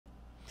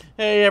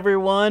Hey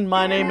everyone,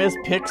 my name is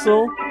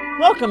Pixel.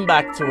 Welcome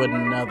back to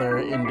another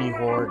indie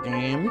horror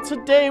game.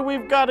 Today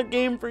we've got a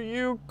game for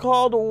you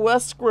called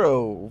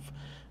Westgrove.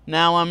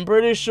 Now I'm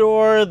pretty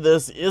sure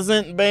this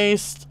isn't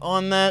based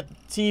on that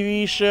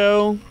TV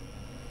show,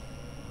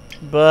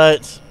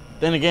 but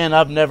then again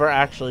I've never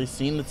actually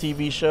seen the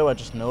TV show, I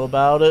just know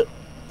about it.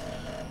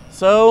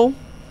 So,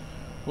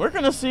 we're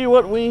gonna see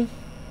what we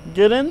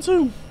get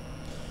into.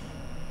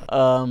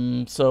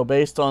 So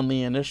based on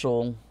the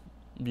initial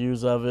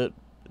views of it,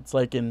 it's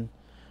like an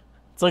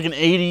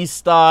 80s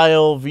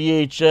style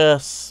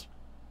VHS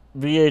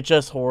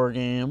horror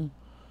game.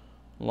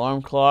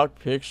 Alarm clock,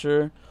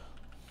 picture,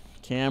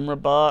 camera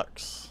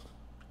box,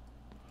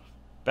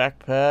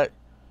 backpack.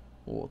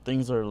 Well,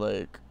 things are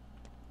like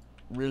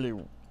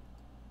really.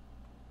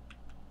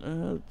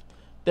 There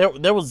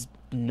was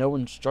no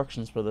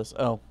instructions for this.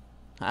 Oh,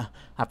 I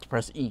have to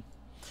press E.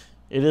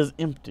 It is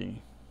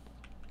empty.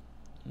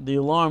 The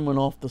alarm went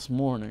off this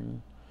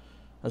morning.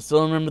 I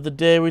still remember the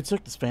day we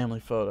took this family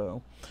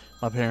photo.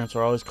 My parents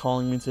are always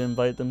calling me to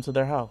invite them to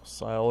their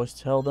house. I always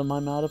tell them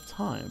I'm out of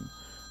time.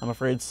 I'm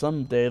afraid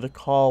someday the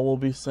call will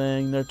be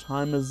saying their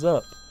time is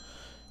up.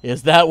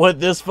 Is that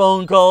what this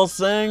phone call's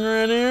saying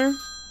right here?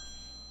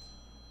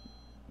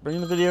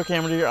 Bring the video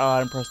camera to your eye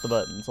and press the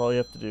button. That's all you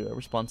have to do.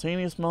 Every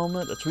spontaneous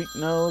moment, a tweaked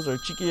nose, or a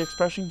cheeky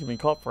expression can be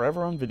caught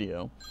forever on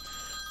video.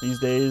 These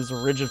days,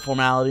 rigid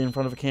formality in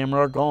front of a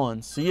camera are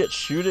gone. See it,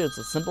 shoot it, it's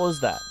as simple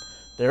as that.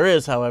 There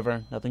is,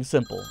 however, nothing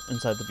simple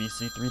inside the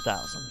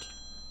VC3000.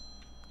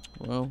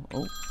 Well,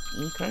 oh,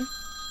 okay.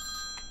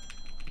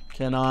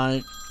 Can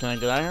I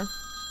get out of here?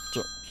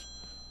 Sure.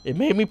 It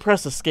made me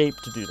press escape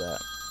to do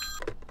that.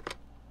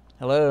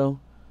 Hello?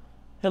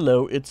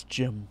 Hello, it's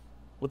Jim.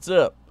 What's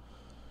up?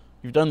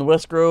 You've done the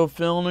Westgrove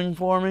filming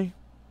for me?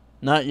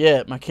 Not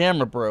yet. My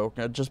camera broke.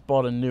 I just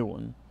bought a new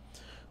one.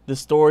 This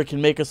story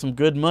can make us some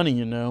good money,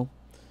 you know.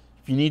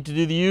 If you need to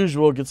do the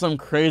usual, get some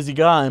crazy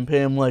guy and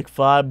pay him like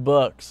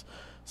 $5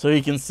 so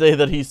he can say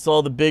that he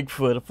saw the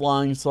Bigfoot, a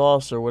flying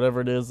saucer,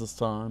 whatever it is this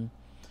time.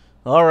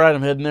 Alright,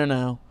 I'm heading there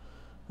now.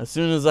 As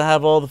soon as I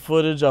have all the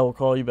footage, I will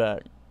call you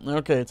back.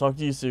 Okay, talk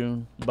to you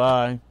soon.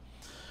 Bye.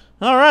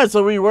 Alright,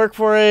 so we work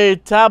for a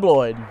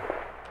tabloid.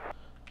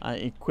 I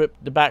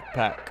equipped the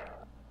backpack.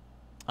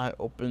 I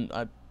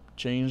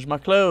changed my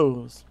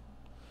clothes.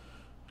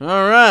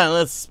 Alright,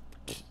 let's...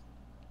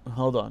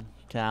 Hold on.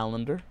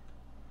 Calendar.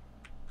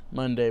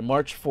 Monday,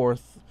 March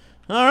 4th.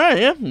 Alright,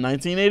 yeah,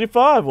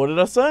 1985. What did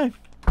I say?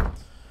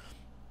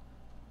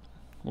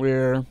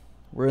 We're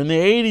in the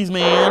 80s,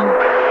 man.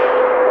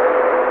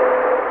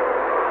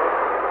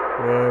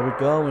 Where are we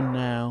going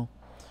now?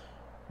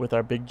 With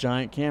our big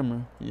giant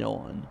camera.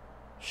 Yawn.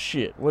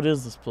 Shit, what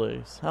is this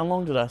place? How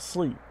long did I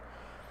sleep?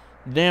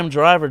 The damn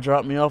driver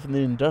dropped me off in the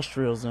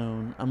industrial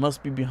zone. I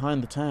must be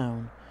behind the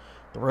town.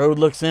 The road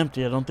looks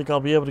empty. I don't think I'll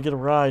be able to get a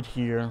ride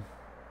here.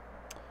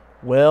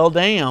 Well,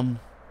 damn.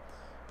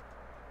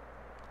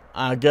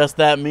 I guess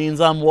that means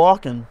I'm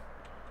walking.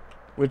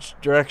 Which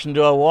direction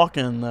do I walk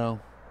in, though?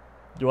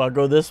 Do I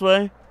go this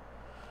way?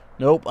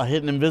 Nope, I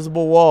hit an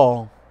invisible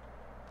wall.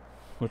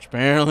 Which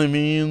apparently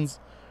means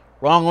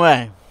wrong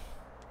way.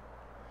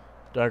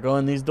 Do I go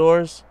in these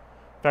doors?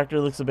 Factory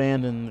looks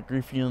abandoned.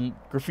 The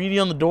graffiti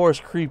on the door is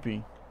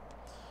creepy.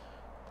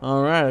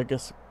 Alright, I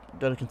guess I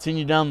gotta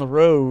continue down the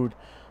road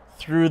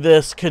through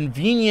this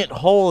convenient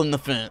hole in the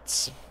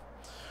fence.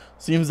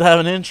 Seems to have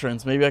an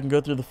entrance. Maybe I can go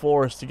through the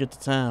forest to get to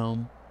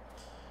town.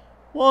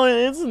 Well,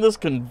 isn't this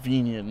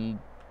convenient?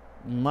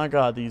 My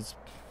god, these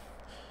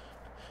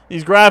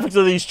graphics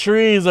of these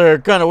trees are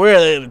kind of weird.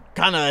 They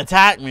kind of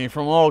attack me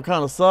from all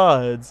kind of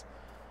sides.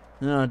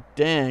 Oh,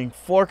 dang.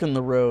 Fork in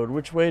the road.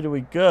 Which way do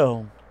we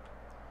go?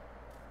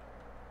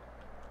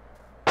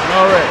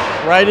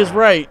 Alright. Right is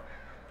right.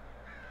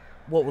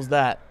 What was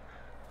that?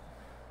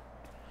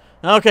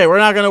 Okay, we're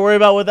not going to worry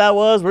about what that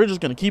was. We're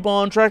just going to keep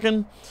on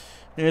trekking.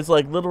 It's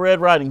like Little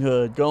Red Riding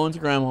Hood going to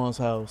Grandma's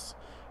house.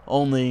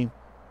 Only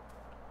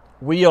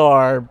we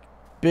are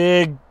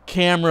big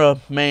camera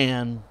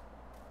man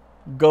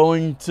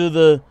going to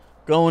the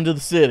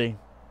city.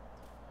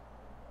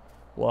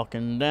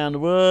 Walking down the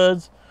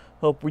woods.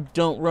 Hope we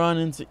don't run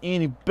into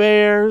any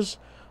bears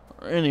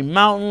or any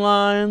mountain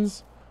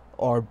lions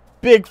or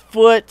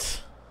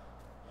Bigfoot.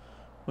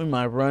 We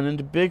might run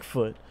into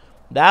Bigfoot.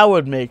 That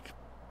would make...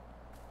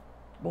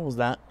 What was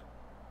that?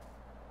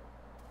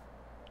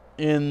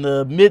 In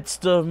the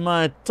midst of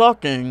my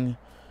talking,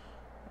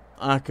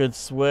 I could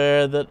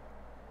swear that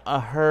I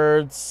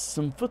heard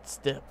some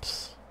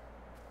footsteps.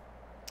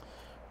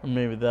 Or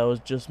maybe that was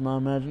just my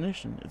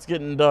imagination. It's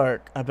getting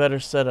dark. I better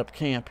set up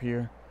camp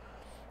here.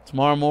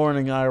 Tomorrow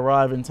morning I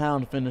arrive in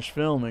town to finish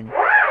filming.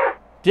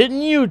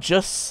 Didn't you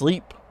just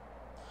sleep?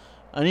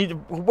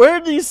 Where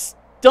did these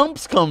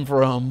stumps come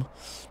from?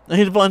 I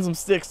need to find some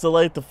sticks to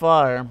light the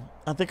fire.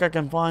 I think I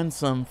can find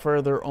some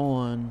further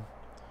on.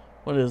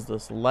 What is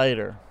this?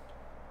 Lighter.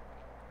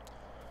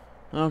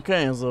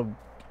 Okay, so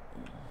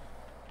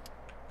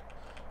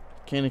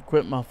can't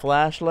equip my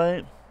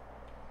flashlight.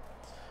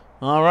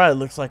 Alright,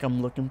 looks like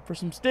I'm looking for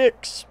some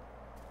sticks.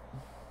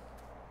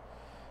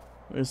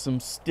 There's some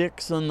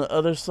sticks on the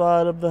other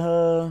side of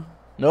the...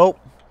 Nope.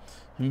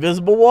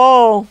 Invisible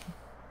wall.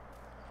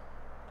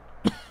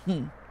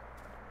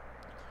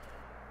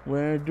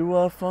 Where do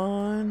I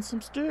find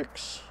some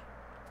sticks?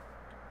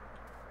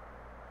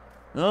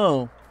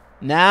 Oh.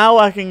 Now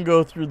I can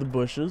go through the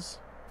bushes.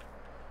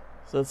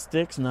 Is that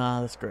sticks?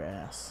 Nah, that's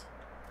grass.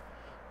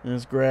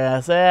 There's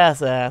grass.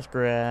 Ass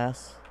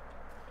grass.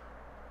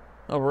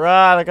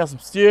 Alright, I got some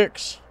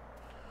sticks.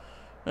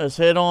 Let's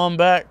head on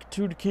back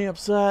to the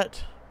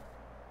campsite.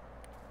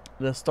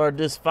 Let's start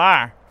this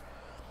fire.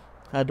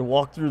 I had to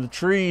walk through the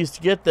trees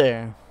to get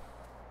there.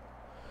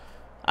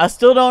 I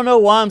still don't know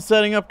why I'm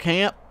setting up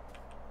camp.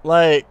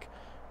 Like,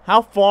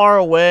 how far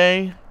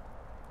away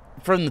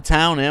from the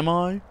town am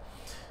I?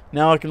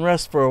 Now I can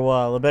rest for a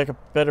while. I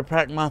better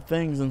pack my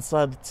things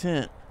inside the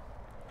tent.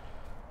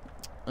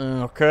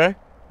 Okay.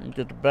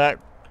 Get the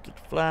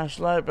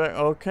flashlight back.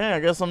 Okay, I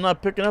guess I'm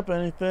not picking up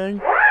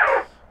anything.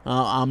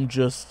 I'm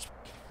just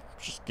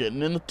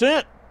getting in the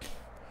tent.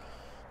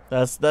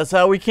 That's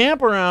how we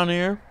camp around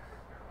here.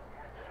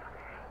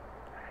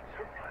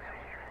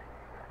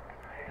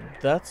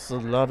 That's a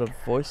lot of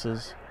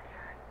voices.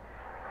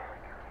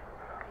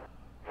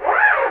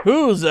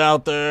 Who's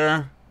out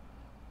there?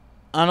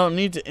 I don't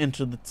need to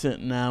enter the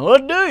tent now. Or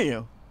do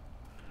you?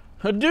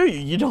 Or do you?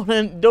 You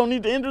don't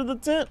need to enter the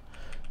tent?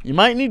 You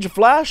might need your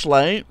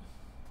flashlight.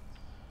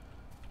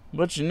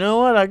 But you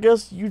know what? I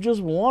guess you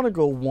just want to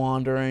go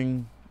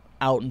wandering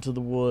out into the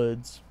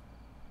woods.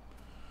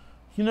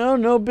 You know,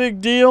 no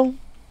big deal.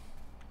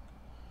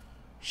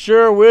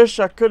 Sure wish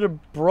I could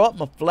have brought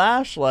my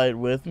flashlight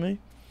with me.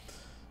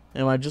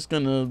 Am I just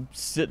gonna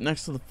sit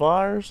next to the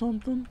fire or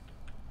something?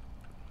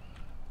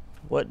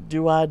 What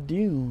do I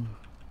do?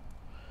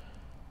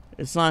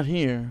 It's not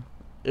here.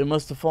 It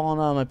must have fallen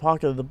out of my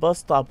pocket at the bus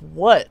stop.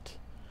 What?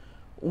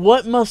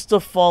 What must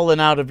have fallen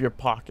out of your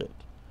pocket?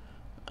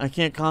 I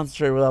can't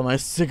concentrate without my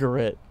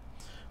cigarette.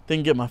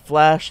 Then get my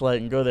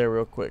flashlight and go there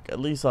real quick. At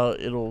least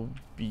it'll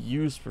be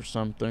used for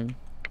something.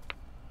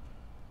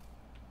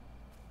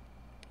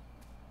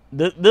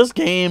 This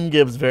game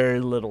gives very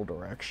little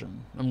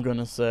direction, I'm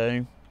gonna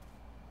say.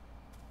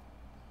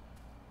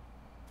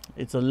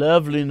 It's a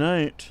lovely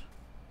night.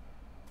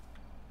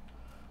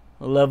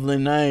 A lovely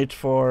night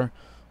for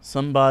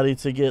somebody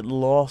to get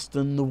lost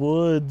in the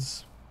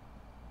woods.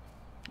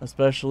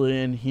 Especially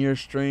and hear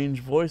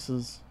strange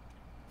voices.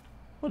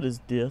 What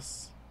is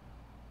this?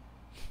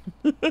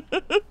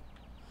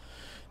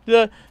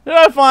 Did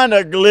I find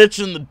a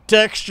glitch in the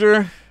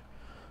texture?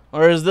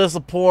 Or is this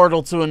a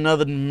portal to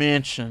another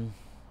dimension?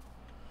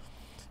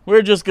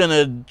 We're just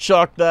gonna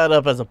chalk that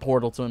up as a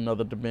portal to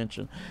another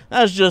dimension.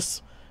 It's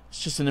just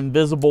an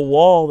invisible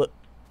wall that...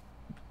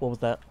 What was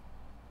that?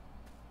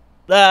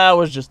 That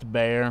was just a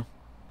bear.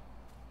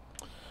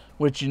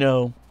 Which, you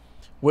know,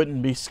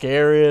 wouldn't be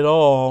scary at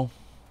all.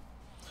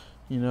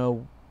 You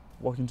know,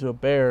 walking to a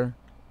bear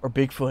or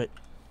Bigfoot.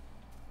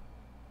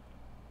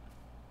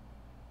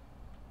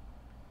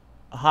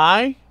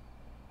 Hi?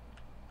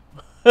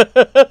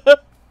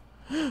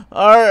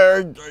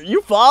 Are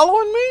you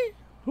following me?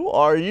 Who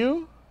are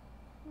you?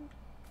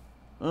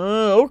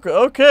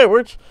 Okay,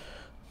 we're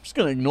just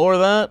gonna ignore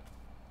that.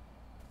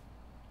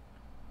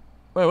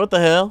 Wait, what the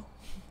hell?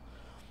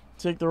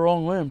 Take the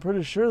wrong way. I'm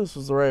pretty sure this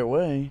was the right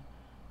way.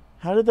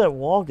 How did that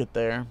wall get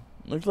there?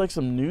 Looks like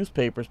some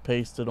newspapers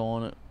pasted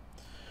on it.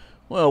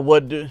 Well,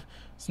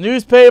 it's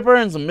newspaper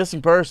and some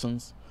missing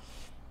persons.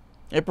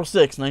 April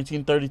 6,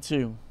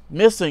 1932.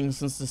 Missing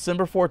since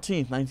December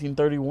 14th,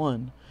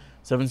 1931.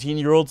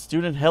 17-year-old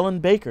student Helen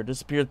Baker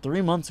disappeared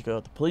 3 months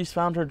ago. The police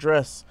found her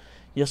dress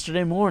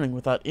yesterday morning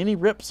without any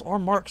rips or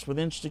marks, which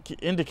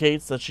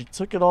indicates that she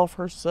took it off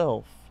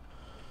herself.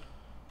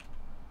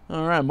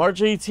 Alright,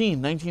 March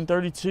 18,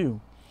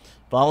 1932.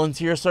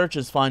 Volunteer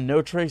searches find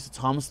no trace of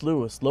Thomas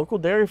Lewis. Local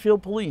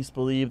Dairyfield police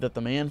believe that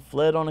the man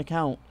fled on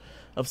account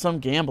of some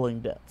gambling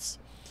debts.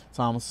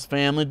 Thomas's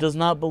family does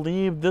not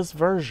believe this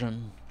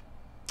version.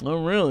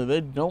 Oh, really?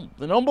 They don't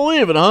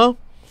believe it, huh?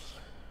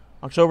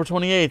 October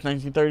 28,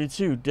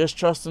 1932.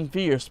 Distrust and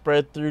fear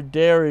spread through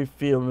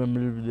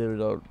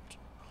Dairyfield.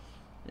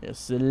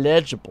 It's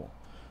illegible.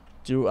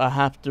 Do I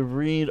have to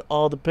read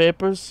all the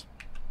papers?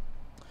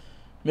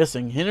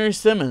 Missing Henry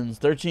Simmons,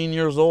 13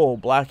 years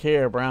old, black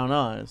hair, brown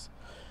eyes.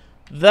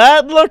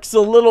 That looks a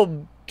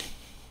little...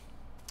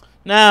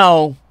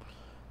 Now,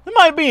 it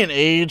might be an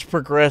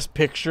age-progressed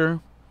picture,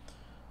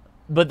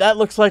 but that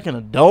looks like an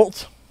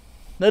adult.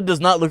 That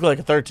does not look like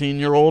a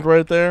 13-year-old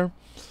right there.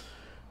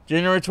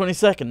 January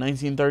 22nd,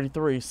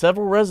 1933.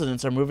 Several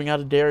residents are moving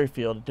out of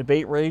Dairyfield. A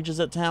debate rages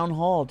at Town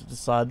Hall to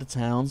decide the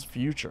town's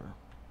future.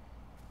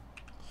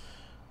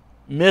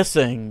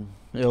 Missing.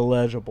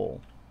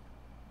 Illegible.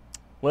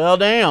 Well,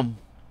 damn.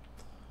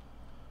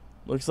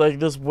 Looks like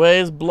this way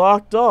is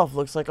blocked off.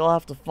 Looks like I'll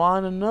have to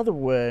find another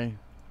way.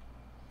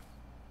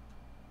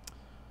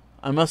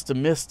 I must have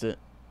missed it.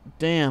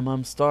 Damn,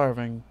 I'm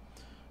starving.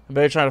 I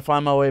better try to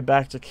find my way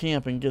back to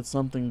camp and get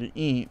something to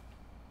eat.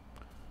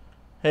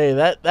 Hey,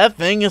 that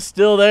thing is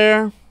still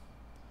there.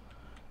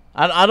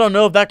 I don't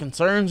know if that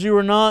concerns you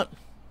or not.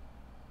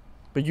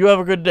 But you have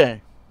a good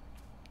day.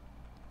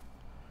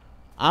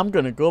 I'm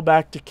gonna go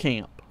back to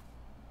camp.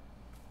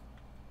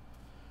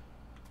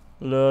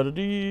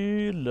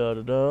 La-da-dee,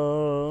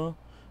 la-da-da.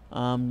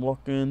 I'm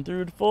walking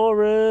through the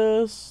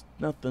forest.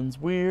 Nothing's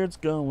weird's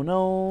going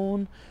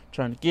on.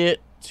 Trying to get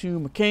to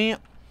my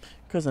camp,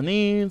 'cause I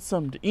need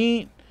something to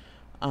eat.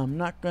 I'm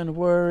not gonna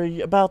worry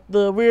about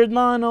the weird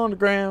line on the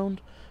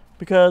ground,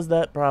 because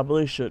that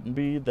probably shouldn't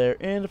be there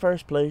in the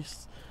first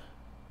place.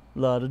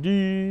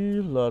 La-da-dee,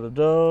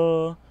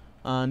 la-da-da.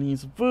 I need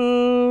some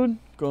food.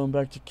 Going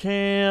back to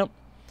camp.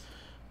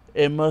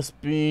 It must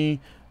be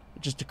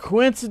just a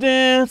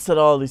coincidence that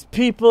all these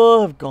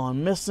people have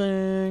gone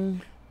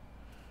missing.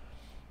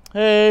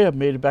 Hey, I've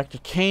made it back to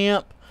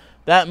camp.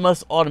 That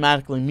must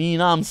automatically mean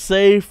I'm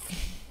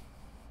safe.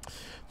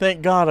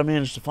 Thank God I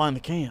managed to find the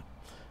camp.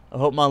 I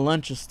hope my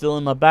lunch is still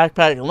in my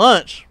backpack.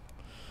 Lunch,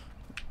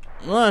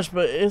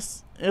 but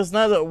it's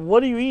not that.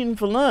 What are you eating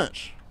for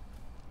lunch?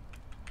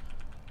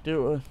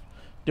 Do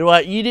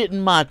I eat it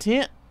in my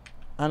tent?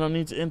 I don't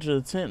need to enter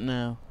the tent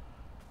now.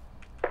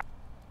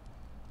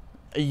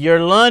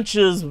 Your lunch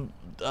is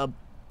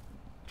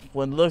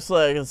what looks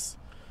like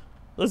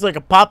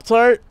a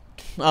Pop-Tart.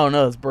 Oh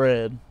no, it's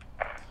bread.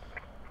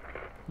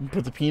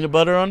 Put the peanut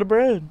butter on the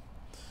bread.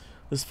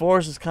 This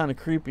forest is kind of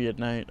creepy at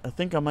night. I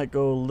think I might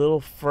go a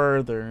little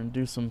further and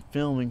do some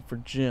filming for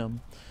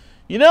Jim.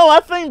 You know, I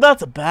think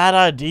that's a bad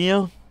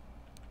idea.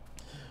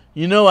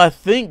 You know, I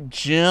think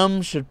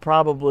Jim should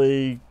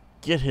probably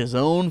get his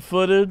own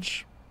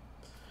footage.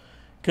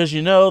 'Cause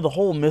you know, the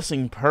whole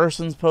missing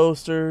persons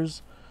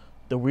posters,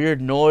 the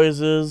weird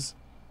noises,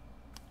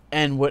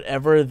 and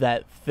whatever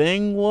that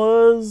thing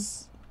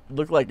was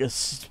looked like a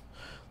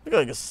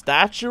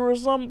statue or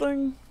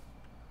something.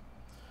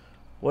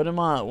 What am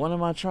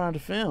I trying to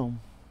film?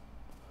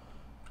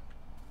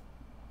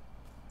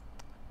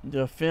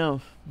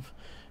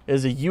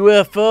 Is a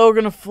UFO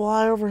gonna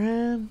fly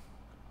overhead?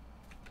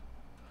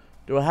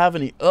 Do I have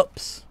any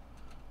ups?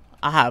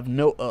 I have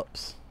no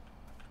ups.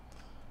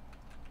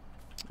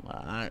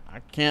 I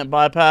can't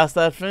bypass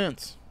that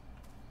fence.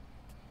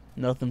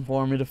 Nothing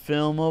for me to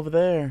film over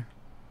there.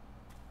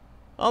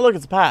 Oh look,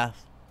 it's a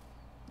path.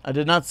 I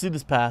did not see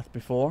this path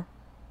before.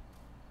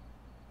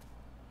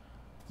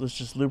 Let's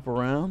just loop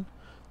around.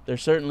 There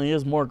certainly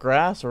is more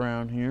grass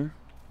around here.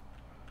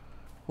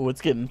 Oh,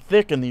 it's getting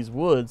thick in these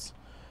woods.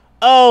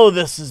 Oh,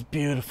 this is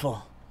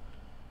beautiful.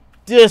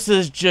 This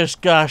is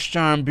just gosh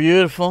darn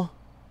beautiful.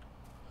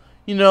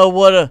 You know,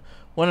 what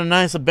a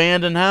nice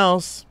abandoned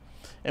house.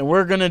 And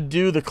we're gonna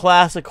do the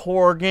classic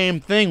horror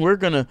game thing. We're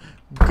gonna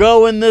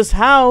go in this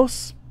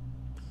house.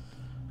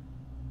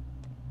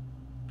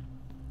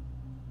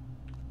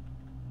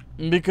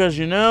 Because,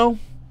 you know,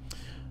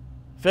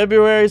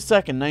 February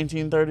 2nd,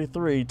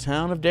 1933,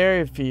 town of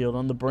Derryfield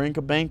on the brink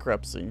of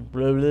bankruptcy.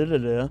 Blah, blah, blah,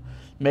 blah.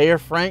 Mayor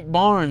Frank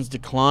Barnes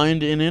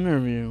declined an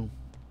interview.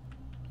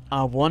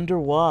 I wonder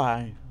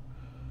why.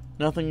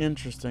 Nothing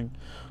interesting.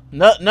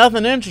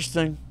 Nothing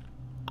interesting.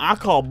 I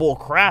call bull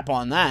crap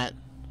on that.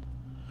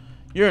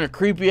 You're in a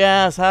creepy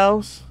ass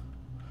house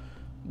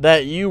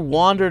that you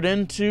wandered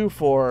into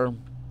for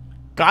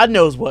God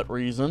knows what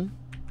reason.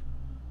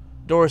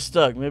 Door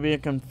stuck. Maybe I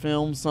can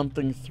film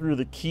something through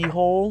the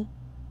keyhole.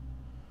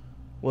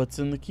 What's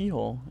in the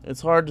keyhole?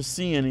 It's hard to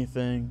see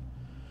anything.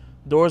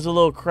 Door's a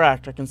little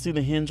cracked. I can see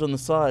the hinge on the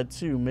side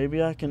too.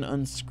 Maybe I can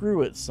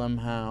unscrew it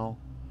somehow.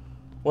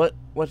 What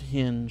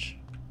hinge?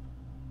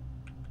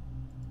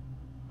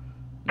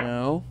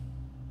 No.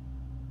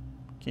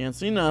 Can't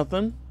see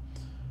nothing.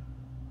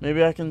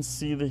 Maybe I can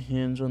see the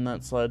hinge on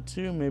that side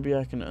too. Maybe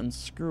I can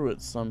unscrew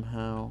it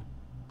somehow.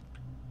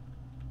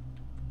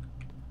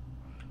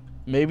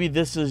 Maybe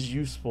this is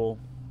useful.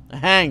 A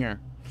hanger.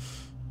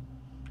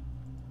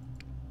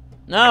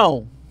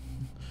 No.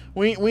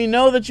 We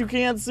know that you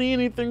can't see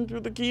anything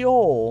through the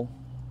keyhole.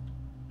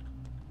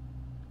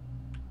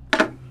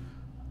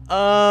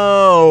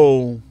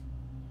 Oh.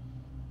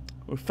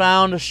 We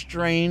found a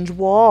strange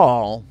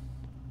wall.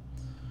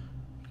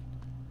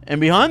 And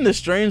behind this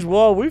strange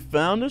wall, we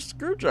found a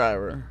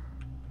screwdriver.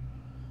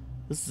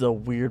 This is a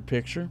weird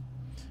picture.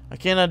 I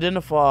can't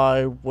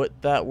identify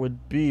what that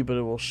would be, but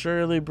it will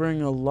surely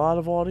bring a lot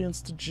of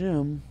audience to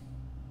Jim.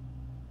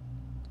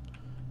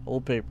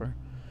 Old paper.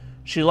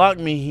 She locked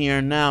me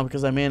here now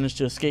because I managed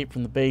to escape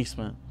from the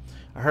basement.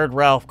 I heard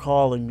Ralph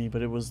calling me,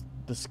 but it was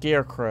the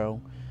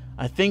scarecrow.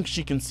 I think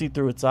she can see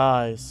through its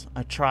eyes.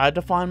 I tried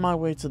to find my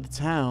way to the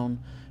town,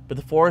 but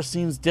the forest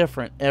seems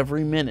different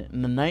every minute,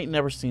 and the night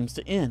never seems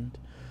to end.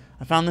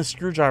 I found this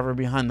screwdriver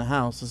behind the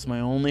house. This is my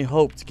only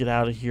hope to get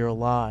out of here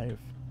alive.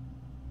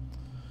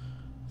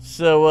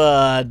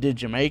 So,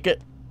 did you make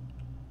it?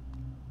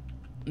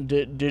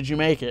 Did you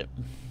make it?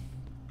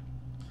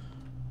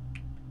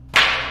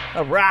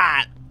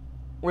 Alright!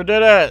 We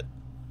did it!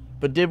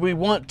 But did we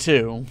want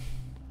to?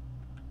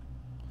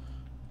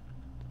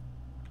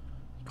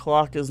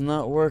 Clock is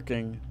not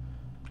working.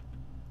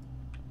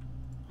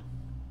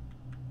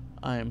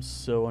 I am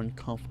so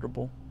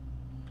uncomfortable.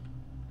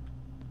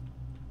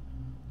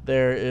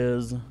 There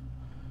is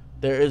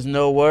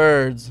no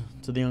words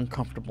to the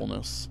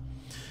uncomfortableness.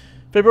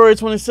 February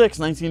 26,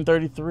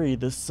 1933,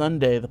 this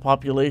Sunday, the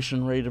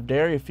population rate of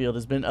Dairyfield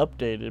has been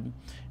updated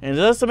and is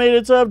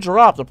estimated to have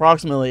dropped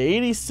approximately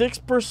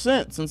 86%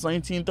 since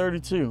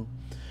 1932.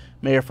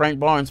 Mayor Frank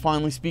Barnes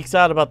finally speaks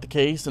out about the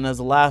case, and as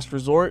a last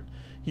resort,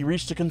 he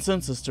reached a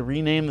consensus to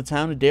rename the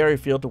town of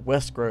Dairyfield to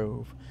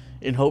Westgrove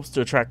in hopes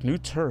to attract new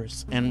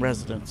tourists and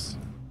residents.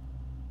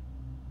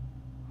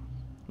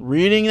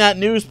 Reading that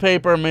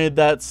newspaper made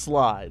that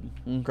slide.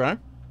 Okay.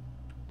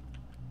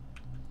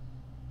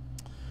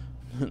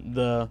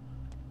 The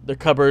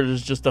cupboard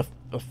is just a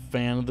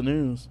fan of the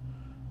news.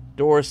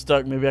 Door is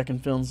stuck. Maybe I can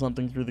film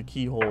something through the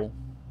keyhole.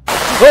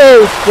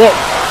 Oh, fuck!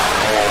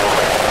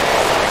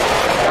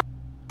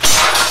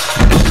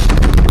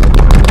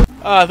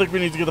 I think we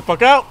need to get the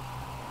fuck out.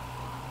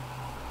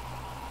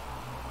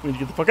 We need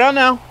to get the fuck out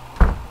now.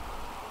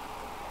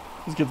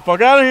 Let's get the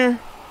fuck out of here.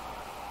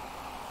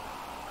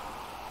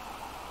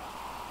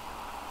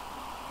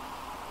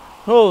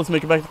 Oh, let's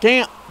make it back to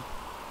camp.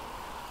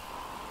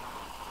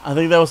 I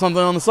think there was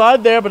something on the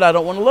side there, but I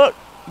don't want to look.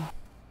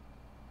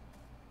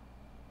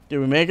 Did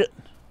we make it?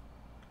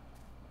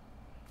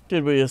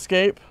 Did we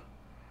escape?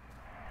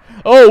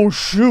 Oh,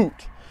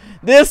 shoot.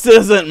 This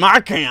isn't my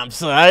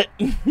campsite.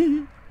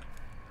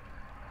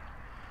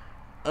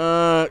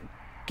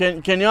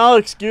 Can y'all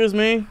excuse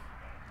me?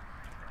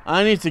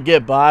 I need to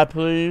get by,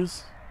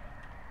 please.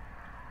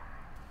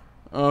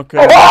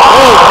 Okay.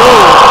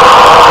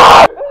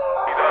 Oh,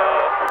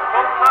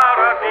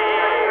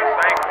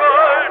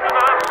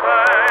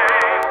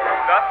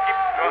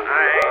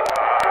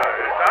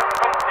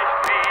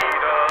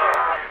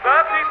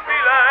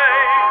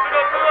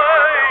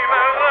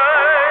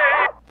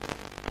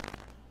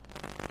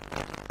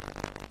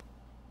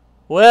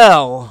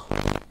 well,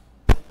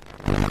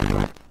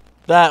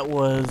 that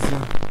was...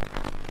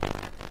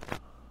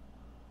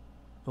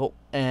 Oh,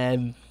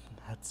 and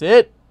that's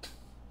it.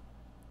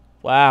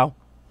 Wow.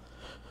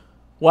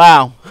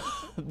 Wow.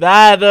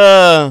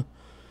 That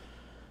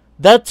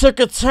took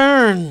a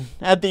turn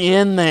at the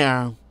end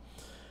there.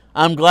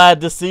 I'm glad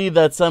to see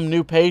that some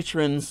new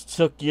patrons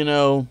took,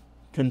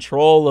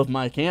 control of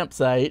my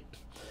campsite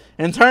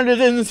and turned it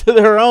into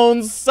their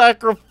own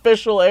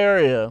sacrificial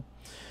area.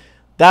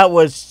 That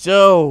was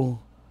so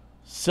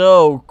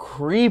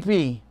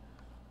creepy.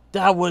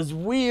 That was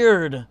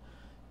weird.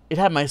 It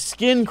had my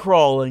skin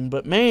crawling,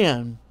 but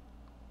man,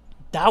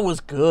 that was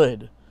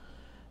good.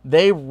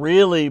 They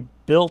really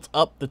built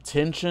up the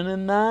tension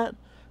in that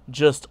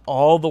just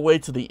all the way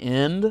to the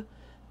end,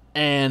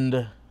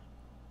 and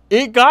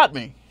it got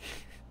me.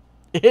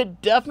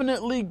 It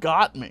definitely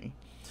got me.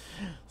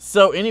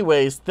 So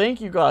anyways,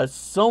 thank you guys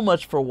so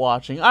much for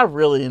watching. I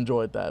really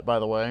enjoyed that, by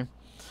the way.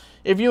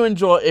 If you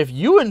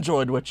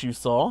enjoyed what you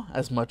saw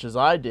as much as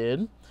I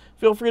did,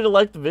 feel free to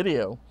like the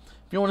video.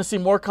 If you want to see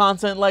more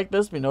content like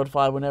this, be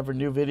notified whenever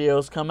new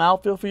videos come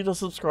out, feel free to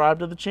subscribe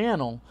to the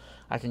channel.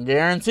 I can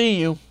guarantee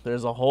you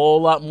there's a whole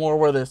lot more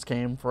where this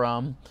came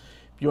from.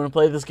 If you want to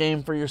play this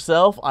game for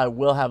yourself, I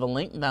will have a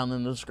link down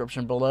in the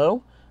description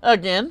below.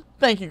 Again,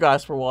 thank you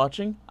guys for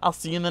watching. I'll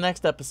see you in the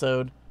next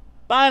episode.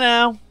 Bye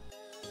now.